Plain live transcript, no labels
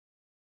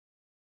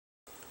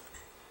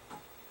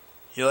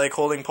You like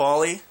holding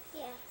Paulie?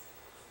 Yeah.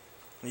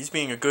 He's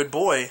being a good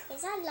boy.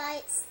 Is that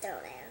light still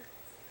there?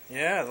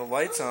 Yeah, the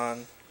light's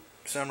on.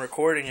 So I'm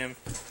recording him.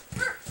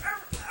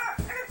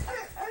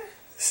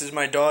 This is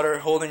my daughter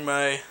holding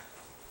my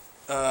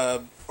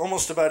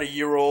almost about a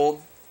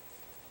year-old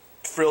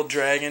frilled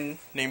dragon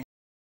named.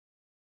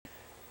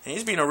 And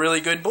he's being a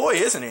really good boy,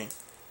 isn't he?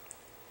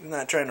 He's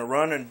not trying to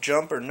run and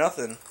jump or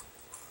nothing.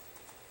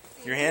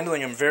 You're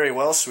handling him very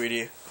well,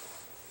 sweetie.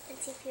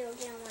 Let's see if he'll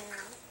get on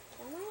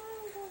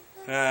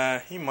my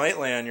arm. He might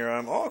lay on your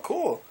arm. Oh,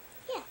 cool.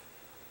 Yeah.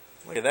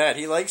 Look at that.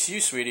 He likes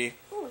you, sweetie.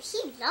 Oh,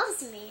 he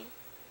loves me.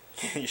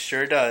 He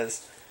sure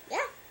does.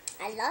 Yeah,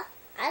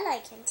 I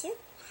like him too.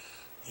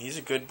 He's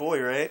a good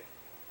boy, right?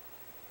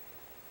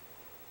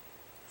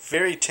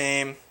 Very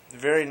tame.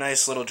 Very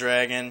nice little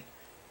dragon.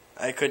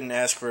 I couldn't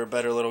ask for a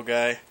better little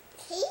guy.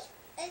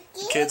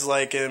 The kids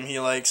like him. He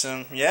likes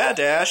him. Yeah,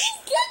 Dash.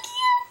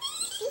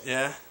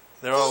 Yeah,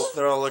 they're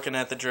all looking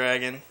at the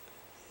dragon.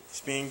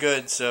 He's being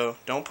good, so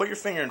don't put your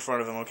finger in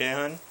front of him, okay,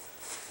 hon?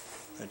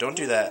 Don't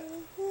do that.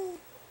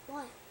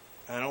 What?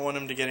 I don't want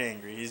him to get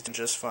angry. He's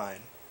just fine.